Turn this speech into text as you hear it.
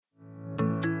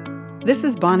This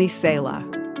is Bonnie Sala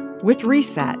with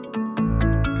Reset.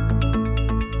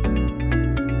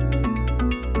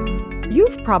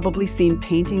 You've probably seen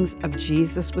paintings of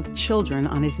Jesus with children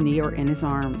on his knee or in his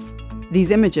arms.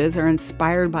 These images are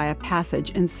inspired by a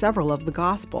passage in several of the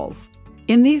Gospels.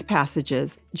 In these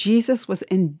passages, Jesus was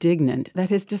indignant that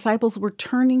his disciples were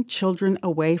turning children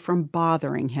away from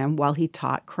bothering him while he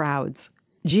taught crowds.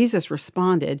 Jesus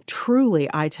responded, "Truly,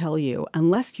 I tell you,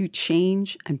 unless you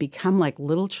change and become like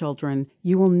little children,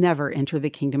 you will never enter the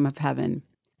kingdom of heaven.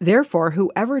 Therefore,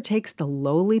 whoever takes the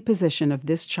lowly position of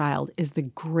this child is the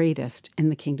greatest in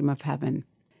the kingdom of heaven."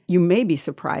 You may be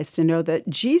surprised to know that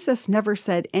Jesus never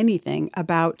said anything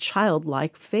about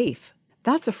childlike faith.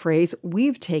 That's a phrase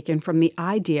we've taken from the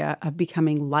idea of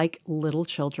becoming like little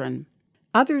children.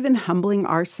 Other than humbling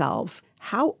ourselves,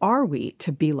 how are we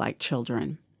to be like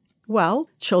children? Well,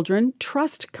 children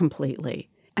trust completely,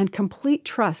 and complete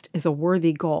trust is a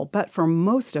worthy goal, but for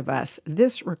most of us,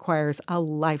 this requires a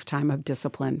lifetime of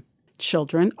discipline.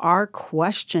 Children are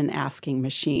question-asking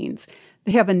machines.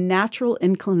 They have a natural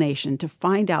inclination to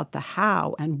find out the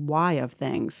how and why of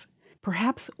things.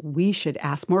 Perhaps we should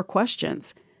ask more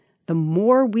questions. The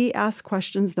more we ask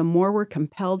questions, the more we're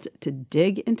compelled to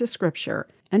dig into Scripture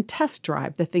and test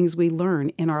drive the things we learn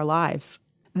in our lives.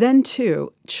 Then,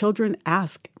 too, children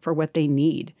ask for what they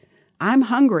need. I'm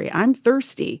hungry, I'm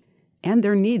thirsty, and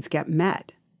their needs get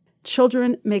met.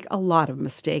 Children make a lot of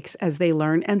mistakes as they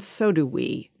learn, and so do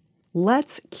we.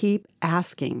 Let's keep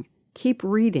asking, keep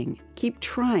reading, keep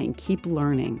trying, keep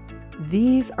learning.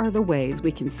 These are the ways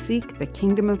we can seek the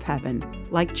kingdom of heaven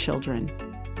like children.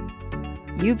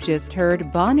 You've just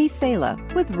heard Bonnie Sala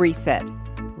with Reset.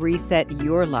 Reset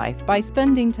your life by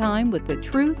spending time with the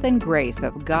truth and grace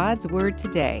of God's Word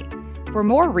today. For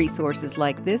more resources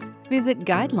like this, visit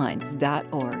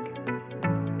guidelines.org.